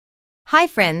Hi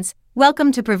friends,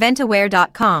 welcome to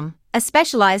PreventAware.com, a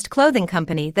specialized clothing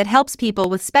company that helps people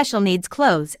with special needs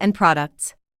clothes and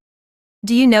products.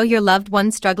 Do you know your loved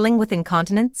one struggling with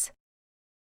incontinence?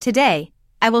 Today,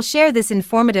 I will share this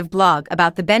informative blog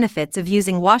about the benefits of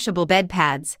using washable bed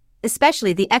pads,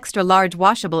 especially the extra-large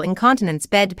washable incontinence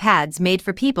bed pads made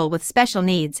for people with special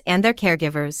needs and their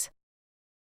caregivers.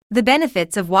 The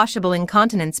benefits of washable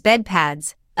incontinence bed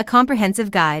pads, a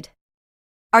comprehensive guide.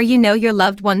 Are you know your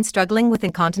loved one struggling with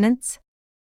incontinence?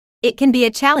 It can be a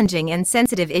challenging and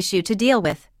sensitive issue to deal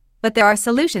with, but there are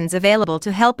solutions available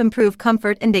to help improve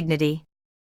comfort and dignity.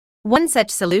 One such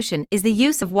solution is the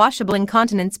use of washable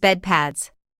incontinence bed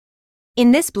pads.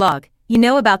 In this blog, you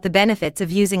know about the benefits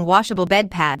of using washable bed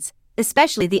pads,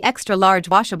 especially the extra-large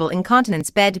washable incontinence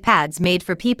bed pads made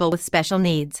for people with special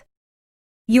needs.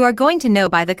 You are going to know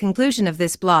by the conclusion of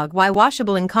this blog why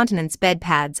washable incontinence bed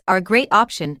pads are a great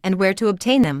option and where to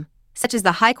obtain them, such as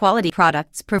the high-quality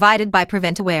products provided by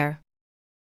PreventAware.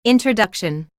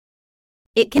 Introduction.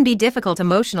 It can be difficult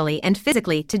emotionally and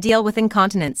physically to deal with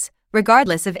incontinence,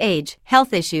 regardless of age,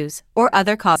 health issues, or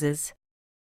other causes.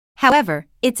 However,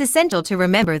 it's essential to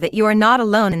remember that you are not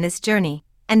alone in this journey,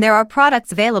 and there are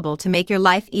products available to make your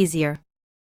life easier.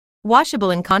 Washable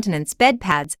incontinence bed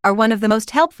pads are one of the most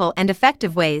helpful and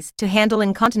effective ways to handle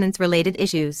incontinence-related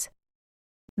issues.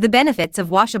 The benefits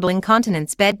of washable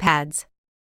incontinence bed pads.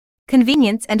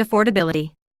 Convenience and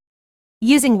affordability.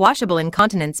 Using washable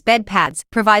incontinence bed pads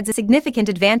provides a significant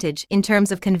advantage in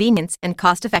terms of convenience and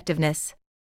cost-effectiveness.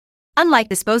 Unlike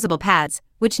disposable pads,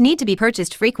 which need to be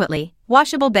purchased frequently,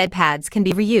 washable bed pads can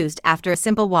be reused after a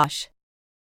simple wash.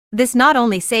 This not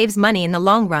only saves money in the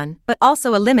long run but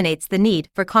also eliminates the need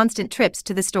for constant trips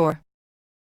to the store.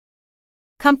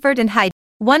 Comfort and hygiene.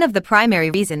 One of the primary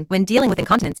reasons when dealing with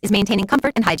incontinence is maintaining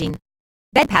comfort and hygiene.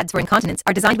 Bed pads for incontinence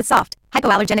are designed with soft,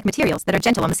 hypoallergenic materials that are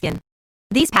gentle on the skin.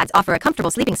 These pads offer a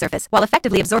comfortable sleeping surface while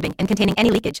effectively absorbing and containing any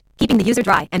leakage, keeping the user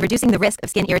dry and reducing the risk of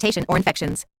skin irritation or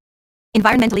infections.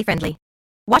 Environmentally friendly.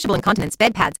 Washable incontinence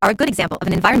bed pads are a good example of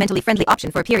an environmentally friendly option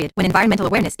for a period when environmental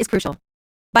awareness is crucial.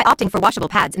 By opting for washable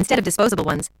pads instead of disposable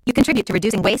ones, you contribute to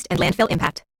reducing waste and landfill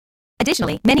impact.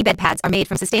 Additionally, many bed pads are made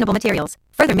from sustainable materials,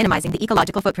 further minimizing the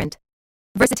ecological footprint.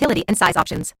 Versatility and size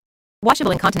options.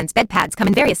 Washable incontinence bed pads come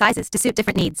in various sizes to suit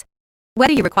different needs.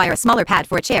 Whether you require a smaller pad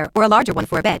for a chair or a larger one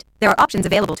for a bed, there are options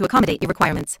available to accommodate your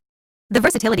requirements. The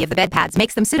versatility of the bed pads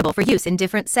makes them suitable for use in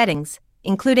different settings,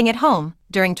 including at home,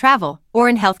 during travel, or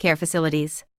in healthcare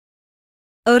facilities.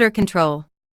 Odor control.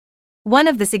 One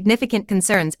of the significant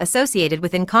concerns associated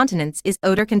with incontinence is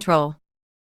odor control.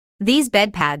 These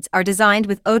bed pads are designed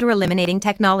with odor-eliminating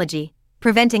technology,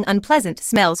 preventing unpleasant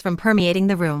smells from permeating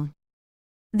the room.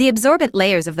 The absorbent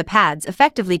layers of the pads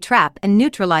effectively trap and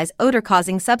neutralize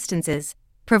odor-causing substances,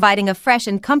 providing a fresh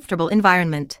and comfortable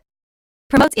environment.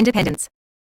 Promotes independence.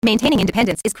 Maintaining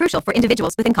independence is crucial for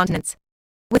individuals with incontinence.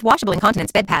 With washable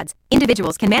incontinence bed pads,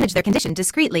 individuals can manage their condition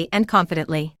discreetly and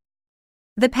confidently.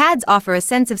 The pads offer a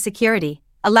sense of security,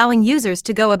 allowing users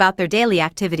to go about their daily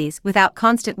activities without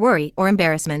constant worry or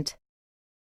embarrassment.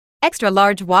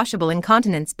 Extra-large washable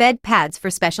incontinence bed pads for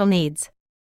special needs.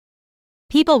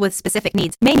 People with specific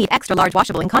needs may need extra-large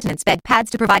washable incontinence bed pads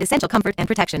to provide essential comfort and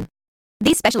protection.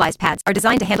 These specialized pads are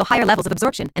designed to handle higher levels of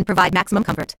absorption and provide maximum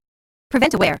comfort.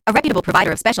 PreventAware, a reputable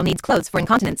provider of special needs clothes for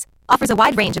incontinence, offers a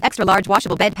wide range of extra-large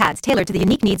washable bed pads tailored to the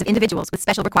unique needs of individuals with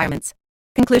special requirements.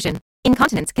 Conclusion.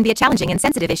 Incontinence can be a challenging and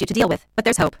sensitive issue to deal with, but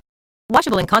there's hope.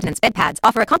 Washable incontinence bed pads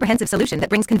offer a comprehensive solution that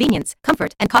brings convenience,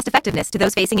 comfort, and cost-effectiveness to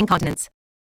those facing incontinence.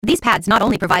 These pads not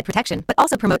only provide protection but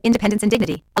also promote independence and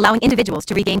dignity, allowing individuals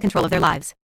to regain control of their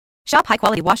lives. Shop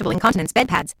high-quality washable incontinence bed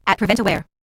pads at PreventAware.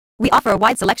 We offer a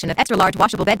wide selection of extra-large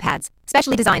washable bed pads,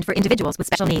 specially designed for individuals with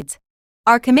special needs.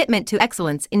 Our commitment to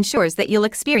excellence ensures that you'll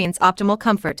experience optimal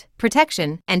comfort,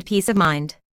 protection, and peace of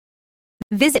mind.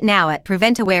 Visit now at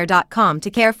PreventAware.com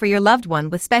to care for your loved one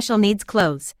with special needs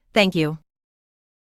clothes. Thank you.